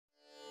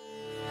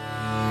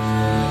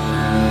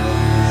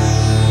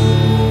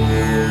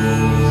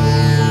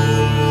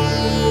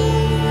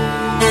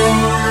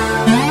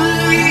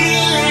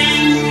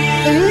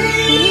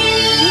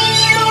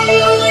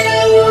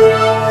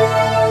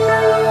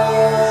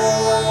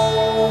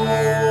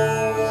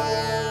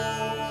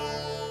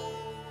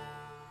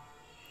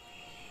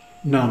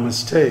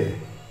Namaste.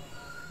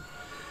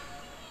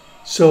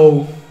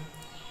 So,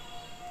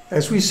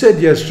 as we said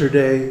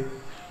yesterday,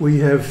 we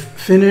have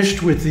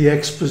finished with the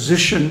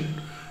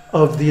exposition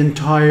of the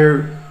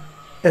entire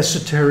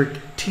esoteric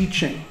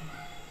teaching.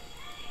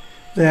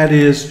 That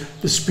is,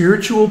 the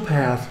spiritual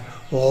path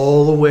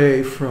all the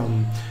way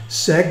from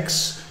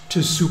sex to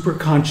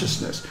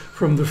superconsciousness,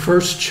 from the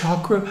first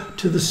chakra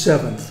to the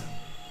seventh.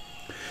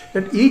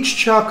 And each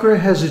chakra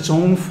has its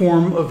own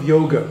form of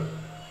yoga.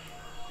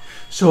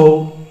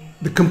 So,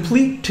 the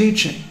complete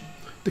teaching,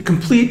 the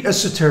complete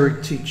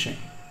esoteric teaching,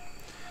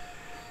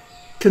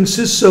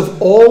 consists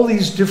of all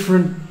these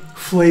different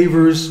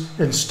flavors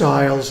and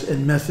styles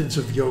and methods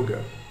of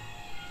yoga.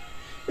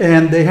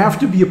 And they have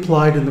to be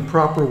applied in the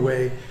proper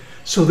way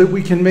so that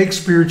we can make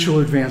spiritual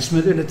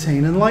advancement and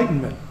attain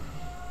enlightenment.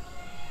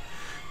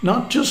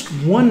 Not just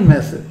one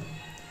method,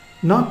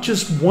 not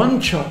just one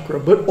chakra,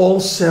 but all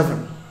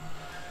seven.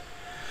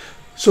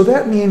 So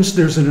that means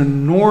there's an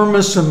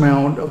enormous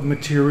amount of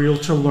material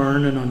to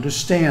learn and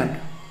understand.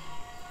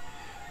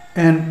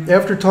 And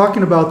after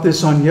talking about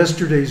this on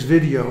yesterday's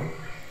video,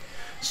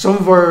 some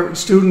of our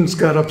students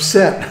got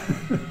upset.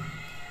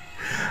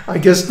 I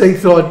guess they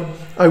thought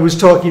I was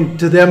talking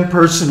to them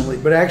personally,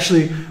 but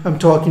actually I'm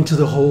talking to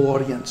the whole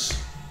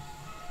audience.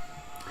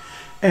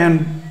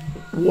 And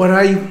what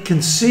I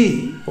can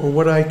see, or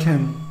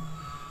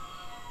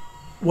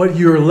what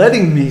you're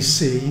letting me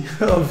see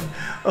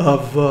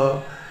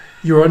of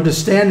your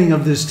understanding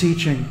of this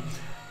teaching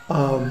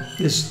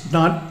is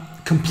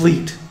not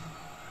complete.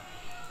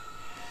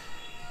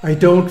 I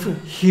don't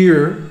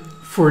hear,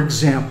 for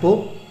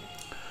example,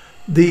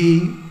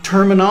 the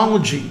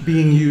terminology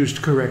being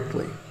used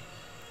correctly.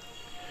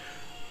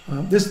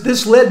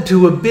 This led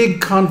to a big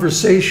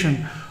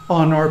conversation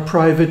on our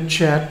private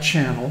chat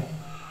channel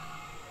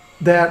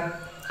that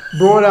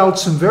brought out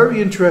some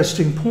very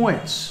interesting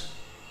points.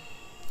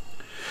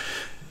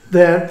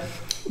 That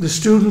the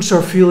students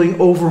are feeling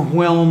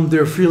overwhelmed,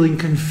 they're feeling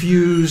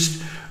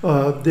confused,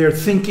 their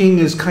thinking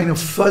is kind of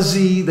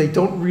fuzzy, they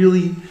don't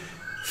really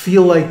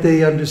feel like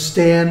they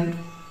understand,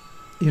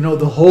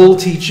 the whole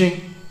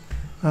teaching,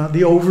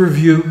 the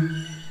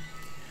overview.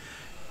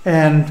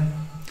 And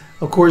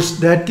of course,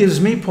 that gives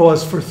me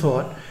pause for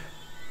thought,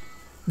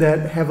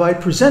 that have I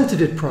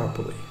presented it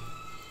properly?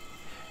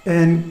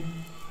 And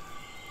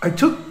I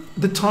took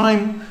the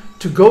time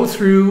to go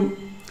through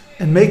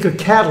and make a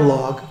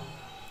catalog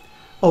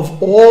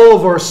of all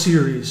of our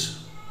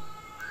series,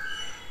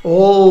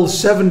 all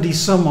 70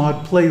 some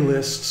odd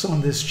playlists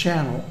on this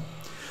channel,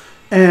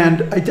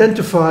 and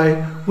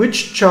identify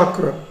which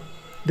chakra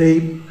they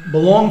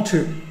belong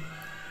to,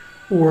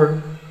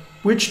 or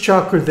which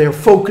chakra they're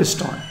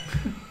focused on.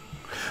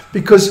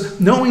 Because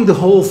knowing the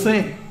whole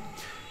thing,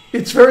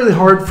 it's very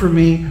hard for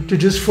me to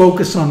just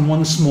focus on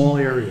one small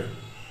area.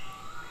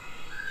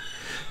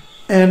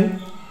 And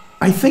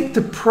I think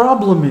the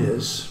problem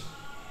is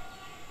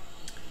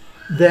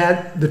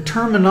that the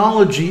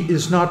terminology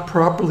is not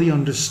properly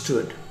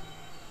understood.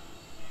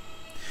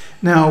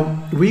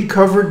 Now, we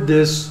covered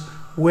this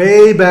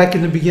way back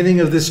in the beginning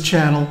of this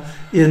channel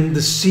in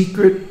the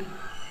secret,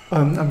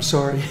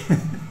 the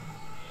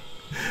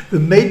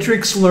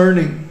Matrix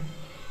Learning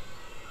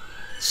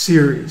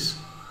series.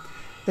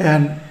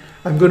 And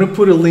I'm going to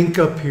put a link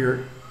up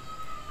here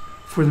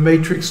for the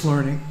Matrix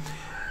Learning.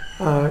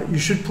 You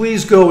should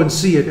please go and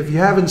see it. If you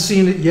haven't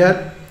seen it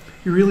yet,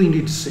 you really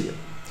need to see it.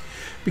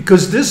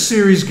 Because this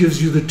series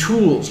gives you the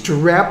tools to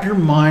wrap your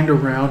mind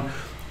around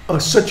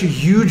such a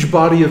huge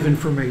body of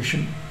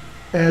information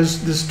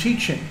as this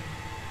teaching.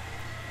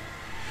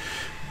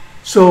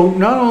 So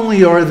not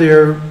only are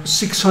there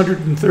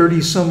 630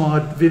 some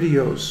odd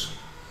videos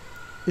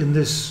in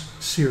this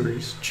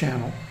series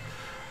channel,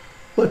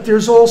 but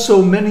there's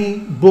also many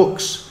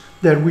books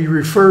that we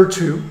refer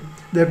to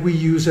that we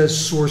use as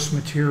source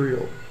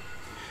material.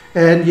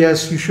 And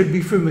yes, you should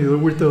be familiar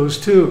with those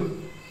too.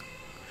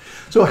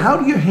 So how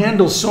do you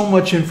handle so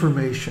much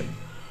information?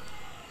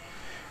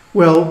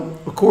 Well,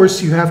 of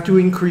course, you have to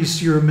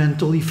increase your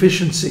mental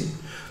efficiency,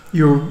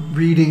 your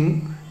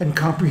reading and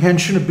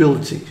comprehension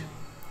ability,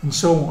 and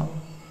so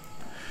on.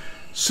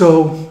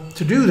 So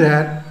to do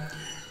that,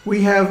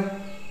 we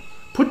have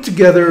put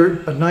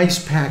together a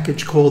nice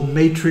package called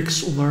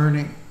Matrix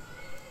Learning.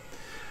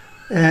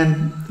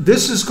 And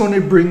this is going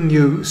to bring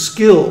you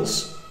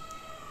skills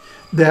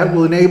that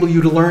will enable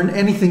you to learn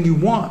anything you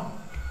want.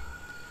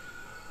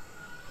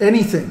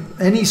 Anything,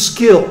 any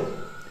skill,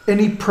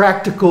 any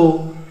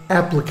practical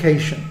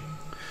application.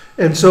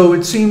 And so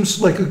it seems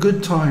like a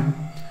good time,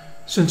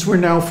 since we're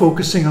now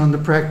focusing on the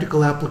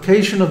practical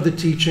application of the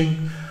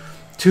teaching,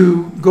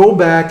 to go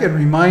back and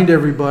remind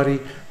everybody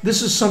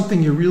this is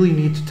something you really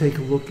need to take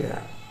a look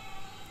at.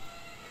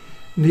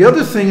 And the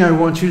other thing I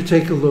want you to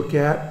take a look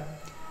at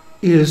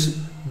is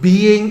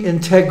being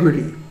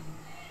integrity.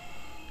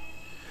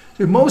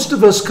 So most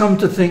of us come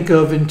to think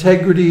of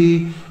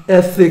integrity,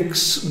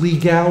 ethics,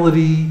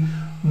 legality,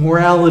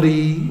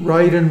 morality,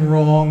 right and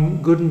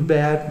wrong, good and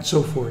bad, and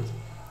so forth,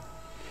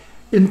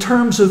 in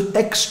terms of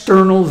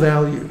external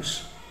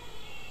values.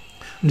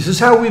 This is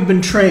how we've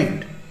been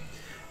trained.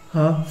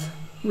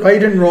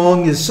 Right and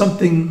wrong is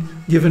something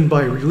given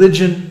by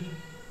religion,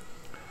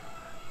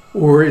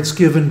 or it's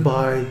given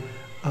by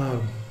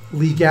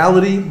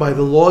legality, by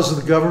the laws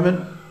of the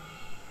government,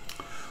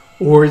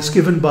 or it's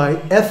given by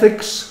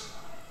ethics,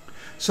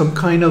 some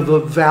kind of a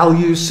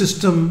value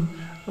system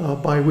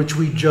by which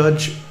we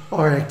judge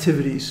our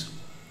activities,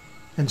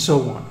 and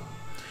so on.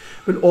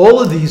 But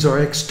all of these are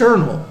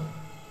external,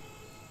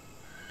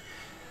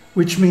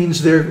 which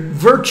means they're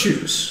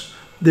virtues,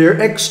 they're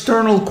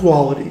external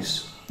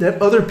qualities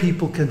that other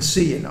people can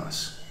see in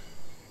us.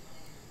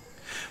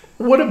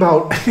 What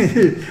about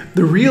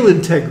the real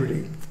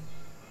integrity?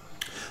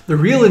 The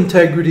real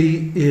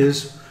integrity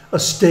is a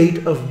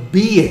state of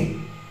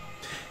being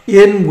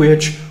in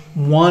which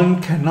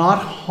one cannot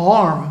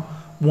harm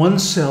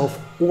oneself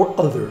or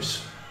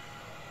others.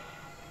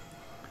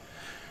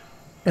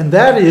 And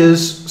that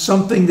is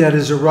something that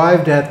is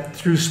arrived at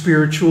through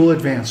spiritual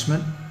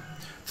advancement,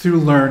 through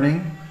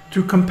learning,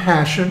 through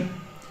compassion.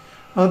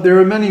 There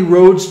are many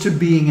roads to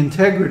being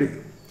integrity.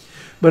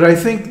 But I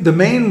think the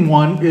main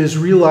one is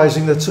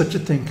realizing that such a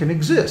thing can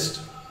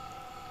exist.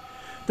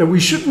 That we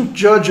shouldn't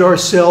judge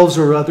ourselves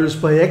or others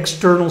by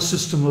external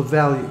system of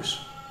values,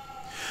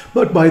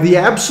 but by the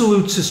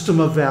absolute system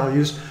of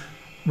values,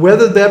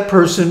 whether that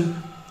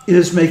person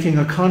is making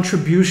a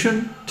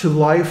contribution to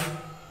life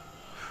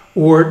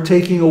or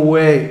taking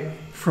away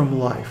from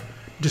life,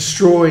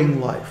 destroying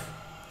life.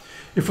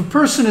 If a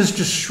person is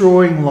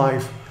destroying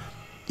life,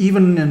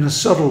 even in a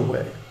subtle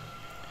way,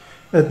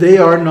 that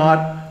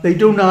they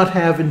do not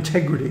have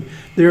integrity.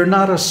 They are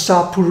not a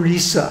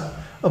sappurisā,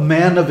 a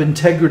man of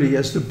integrity,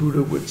 as the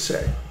Buddha would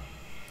say.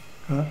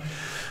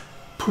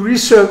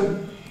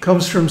 Purisa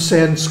comes from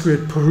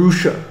Sanskrit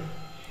purusha,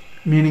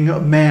 meaning a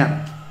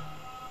man.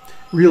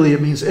 Really,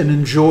 it means an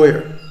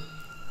enjoyer.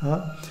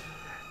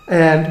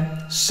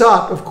 And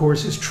sat, of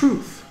course, is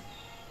truth.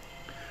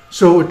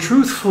 So a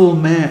truthful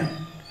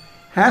man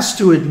has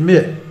to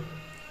admit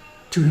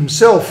to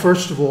himself,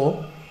 first of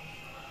all,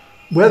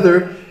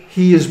 whether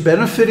he is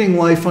benefiting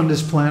life on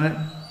this planet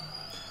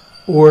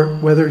or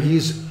whether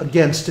he's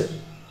against it.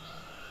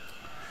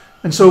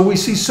 And so we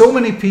see so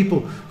many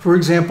people, for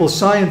example,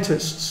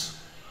 scientists,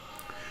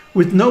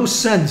 with no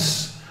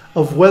sense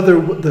of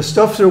whether the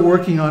stuff they're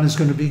working on is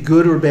going to be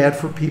good or bad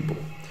for people,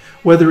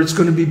 whether it's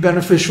going to be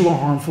beneficial or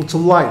harmful to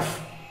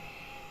life.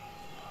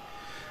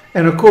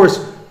 And of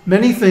course,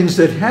 many things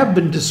that have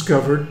been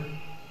discovered,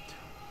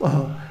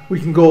 we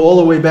can go all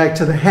the way back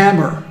to the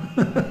hammer,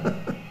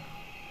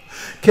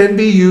 can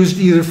be used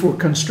either for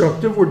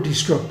constructive or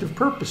destructive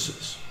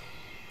purposes.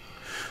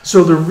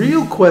 So the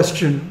real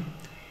question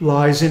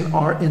lies in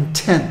our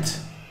intent.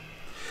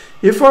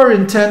 If our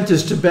intent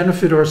is to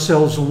benefit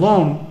ourselves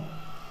alone,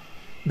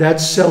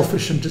 that's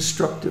selfish and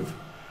destructive,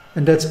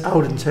 and that's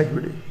out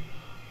integrity.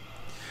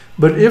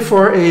 But if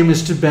our aim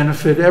is to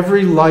benefit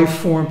every life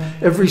form,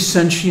 every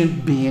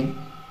sentient being,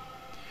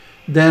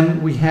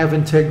 then we have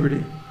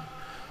integrity.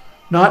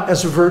 Not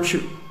as a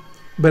virtue,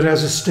 but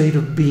as a state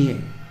of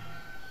being.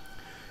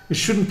 It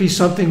shouldn't be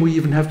something we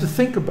even have to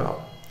think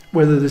about,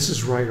 whether this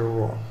is right or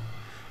wrong.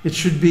 It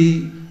should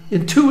be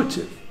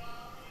intuitive.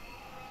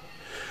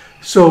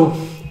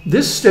 So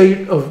this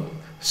state of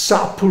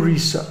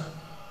sappurisā,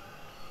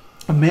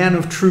 a man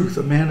of truth,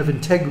 a man of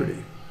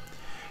integrity,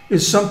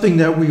 is something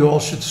that we all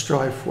should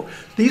strive for.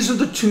 These are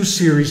the two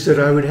series that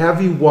I would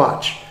have you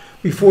watch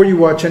before you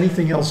watch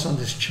anything else on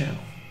this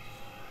channel.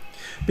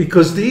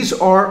 Because these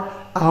are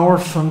our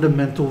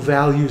fundamental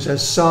values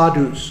as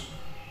sadhus.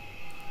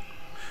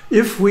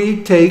 If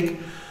we take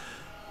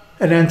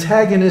an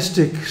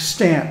antagonistic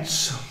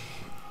stance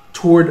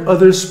toward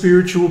other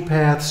spiritual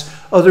paths,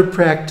 other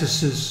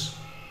practices,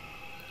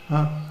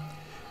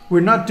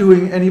 we're not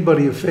doing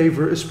anybody a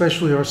favor,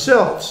 especially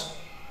ourselves.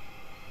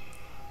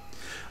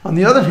 On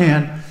the other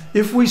hand,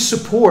 if we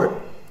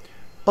support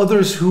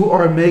others who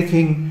are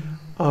making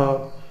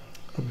a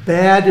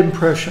bad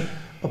impression,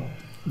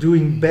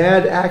 doing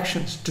bad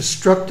actions,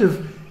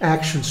 destructive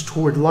actions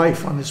toward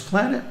life on this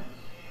planet,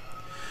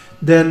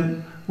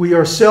 then we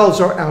ourselves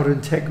are out of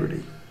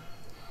integrity.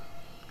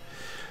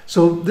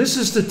 So this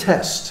is the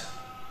test.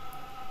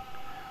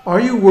 Are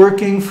you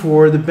working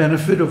for the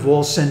benefit of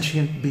all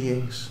sentient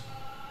beings?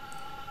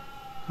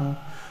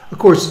 Of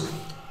course,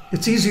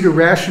 it's easy to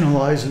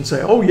rationalize and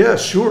say, oh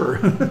yes, sure.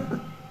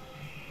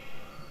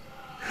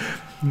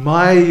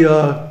 My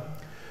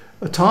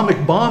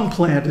atomic bomb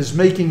plant is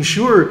making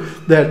sure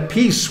that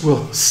peace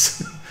will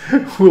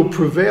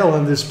prevail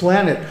on this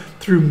planet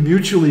through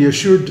mutually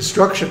assured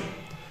destruction.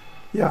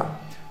 Yeah,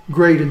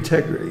 great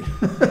integrity.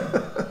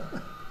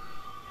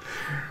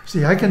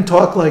 See, I can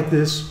talk like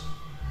this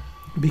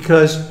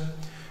because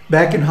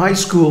back in high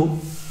school,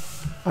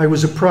 I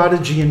was a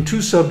prodigy in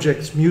two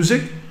subjects,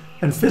 music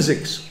and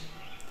physics.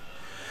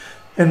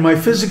 And my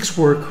physics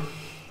work,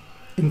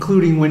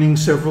 including winning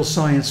several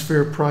science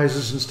fair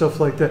prizes and stuff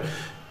like that,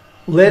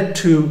 led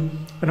to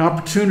an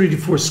opportunity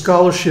for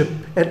scholarship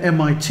at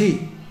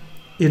MIT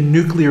in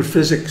nuclear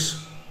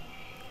physics.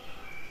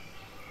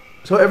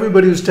 So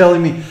everybody was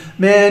telling me,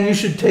 man, you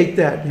should take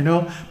that, you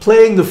know.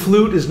 Playing the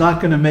flute is not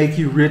going to make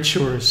you rich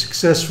or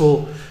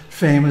successful,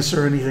 famous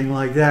or anything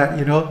like that,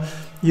 you know.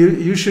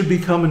 You should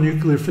become a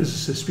nuclear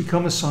physicist,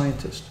 become a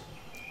scientist.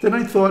 Then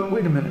I thought,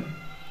 wait a minute.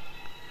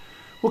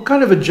 What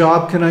kind of a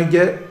job can I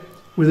get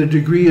with a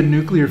degree in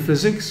nuclear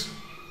physics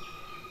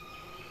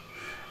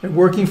and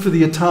working for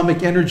the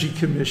Atomic Energy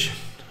Commission,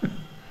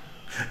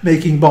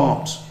 making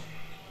bombs?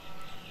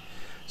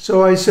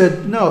 So I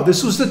said, no,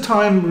 this was the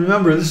time,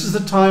 remember, this is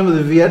the time of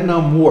the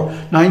Vietnam War,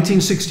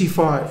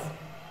 1965.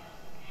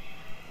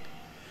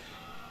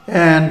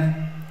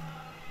 And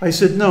I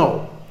said,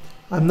 no,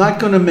 I'm not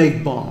going to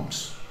make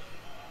bombs.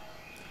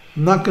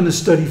 I'm not going to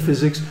study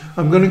physics.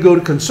 I'm going to go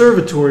to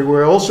conservatory,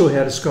 where I also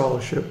had a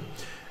scholarship,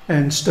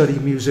 and study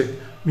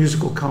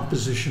musical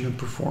composition and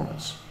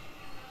performance.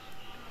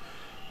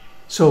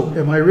 So,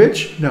 am I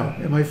rich? No.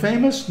 Am I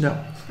famous?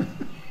 No.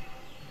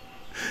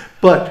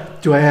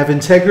 But do I have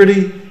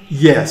integrity?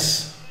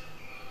 Yes.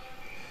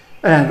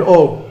 And,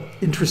 oh,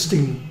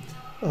 interesting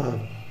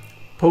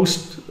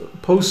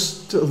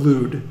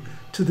post-allude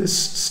to this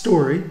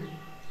story.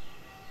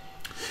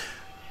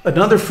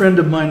 Another friend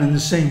of mine in the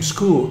same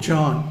school,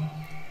 John,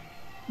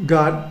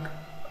 got,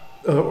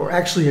 or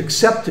actually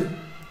accepted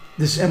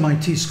this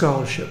MIT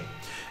scholarship.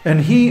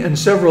 And he and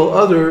several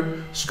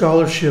other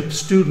scholarship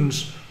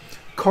students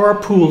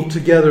carpooled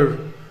together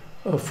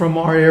from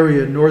our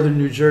area in northern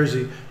New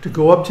Jersey to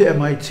go up to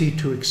MIT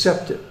to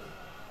accept it.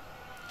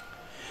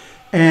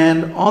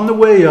 And on the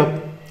way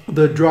up,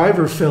 the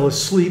driver fell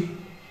asleep.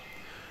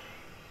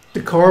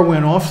 The car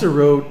went off the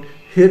road,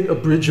 hit a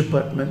bridge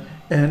abutment,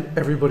 and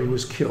everybody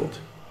was killed.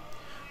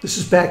 This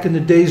is back in the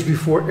days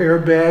before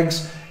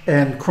airbags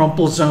and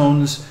crumple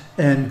zones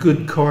and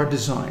good car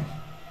design.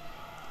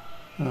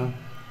 And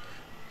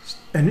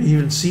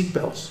even seat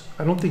belts.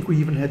 I don't think we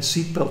even had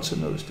seat belts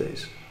in those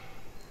days.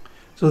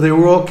 So they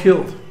were all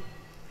killed.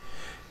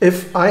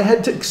 If I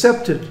had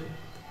accepted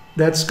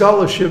that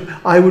scholarship,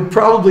 I would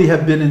probably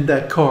have been in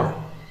that car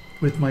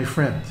with my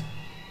friend.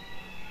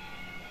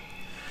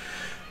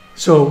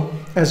 So,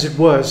 as it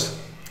was,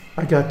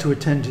 I got to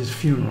attend his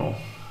funeral.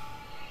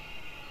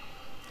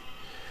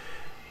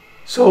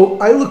 So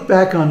I look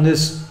back on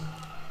this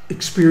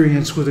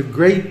experience with a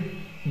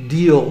great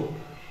deal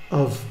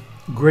of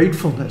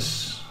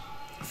gratefulness,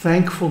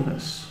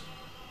 thankfulness,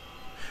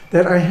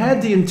 that I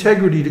had the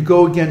integrity to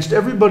go against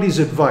everybody's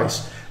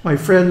advice, my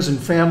friends and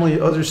family,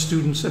 other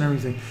students and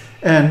everything,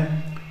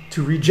 and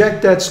to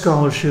reject that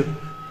scholarship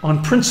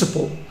on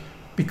principle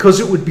because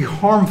it would be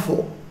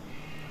harmful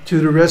to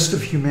the rest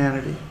of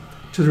humanity,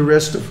 to the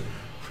rest of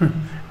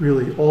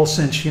really all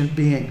sentient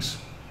beings.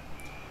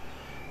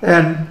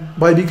 And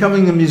by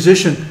becoming a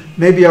musician,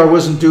 maybe I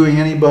wasn't doing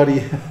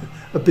anybody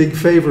a big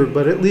favor,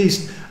 but at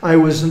least I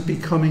wasn't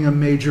becoming a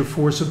major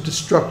force of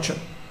destruction.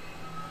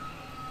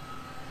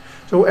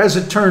 So as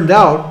it turned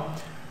out,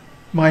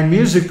 my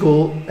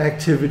musical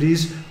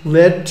activities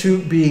led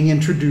to being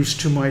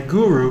introduced to my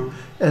guru,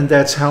 and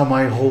that's how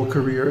my whole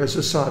career as a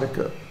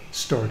sadhaka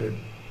started.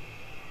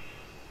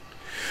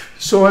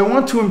 So I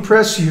want to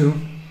impress you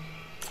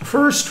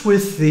first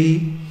with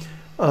the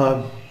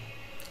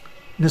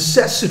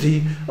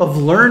necessity of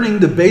learning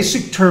the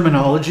basic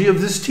terminology of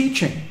this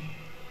teaching.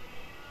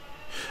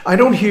 I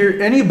don't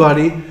hear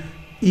anybody,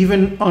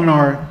 even on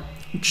our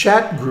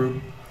chat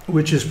group,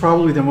 which is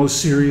probably the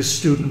most serious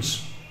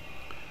students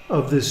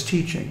of this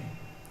teaching,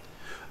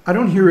 I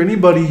don't hear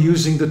anybody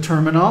using the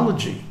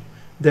terminology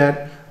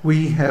that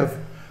we have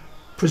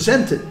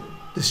presented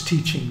this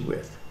teaching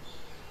with.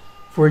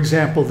 For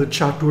example, the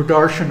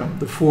Chaturdarshanam,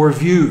 the four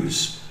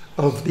views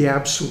of the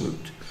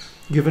Absolute,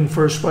 given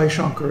first by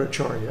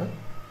Shankaracharya,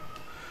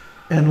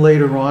 and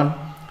later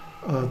on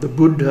the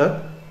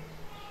Buddha,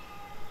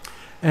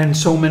 and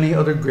so many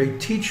other great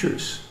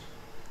teachers.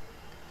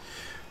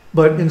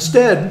 But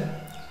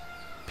instead,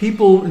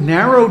 people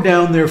narrow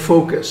down their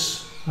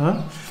focus.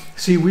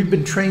 See, we've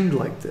been trained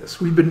like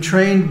this. We've been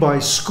trained by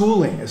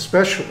schooling,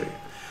 especially,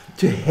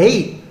 to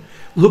hate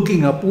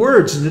looking up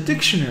words in the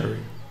dictionary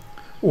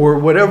or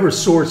whatever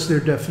source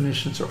their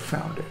definitions are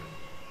found in.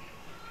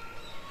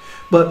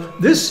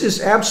 But this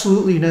is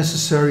absolutely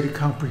necessary to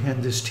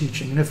comprehend this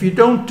teaching. And if you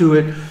don't do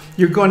it,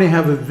 you're going to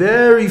have a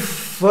very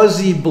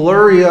fuzzy,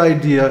 blurry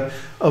idea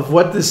of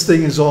what this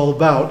thing is all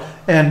about.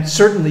 And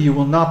certainly you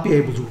will not be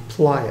able to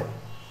apply it.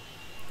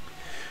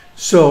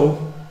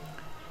 So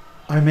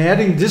I'm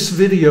adding this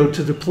video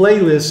to the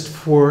playlist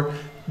for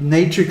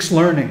Matrix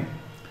Learning,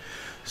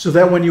 so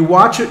that when you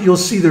watch it, you'll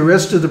see the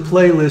rest of the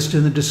playlist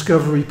in the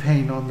discovery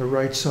pane on the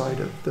right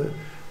side of the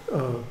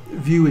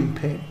viewing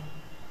pane.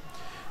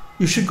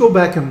 You should go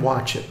back and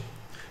watch it.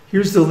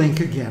 Here's the link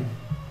again.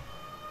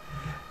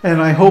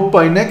 And I hope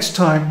by next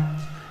time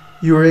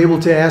you are able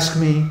to ask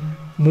me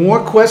more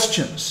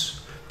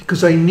questions,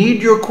 because I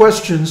need your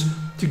questions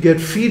to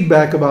get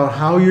feedback about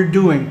how you're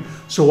doing,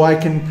 so I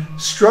can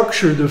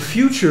structure the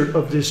future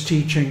of this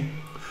teaching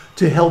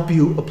to help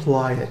you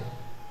apply it.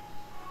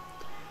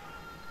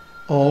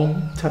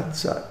 Om Tat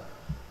Sat.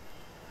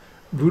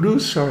 Guru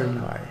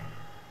Saranai.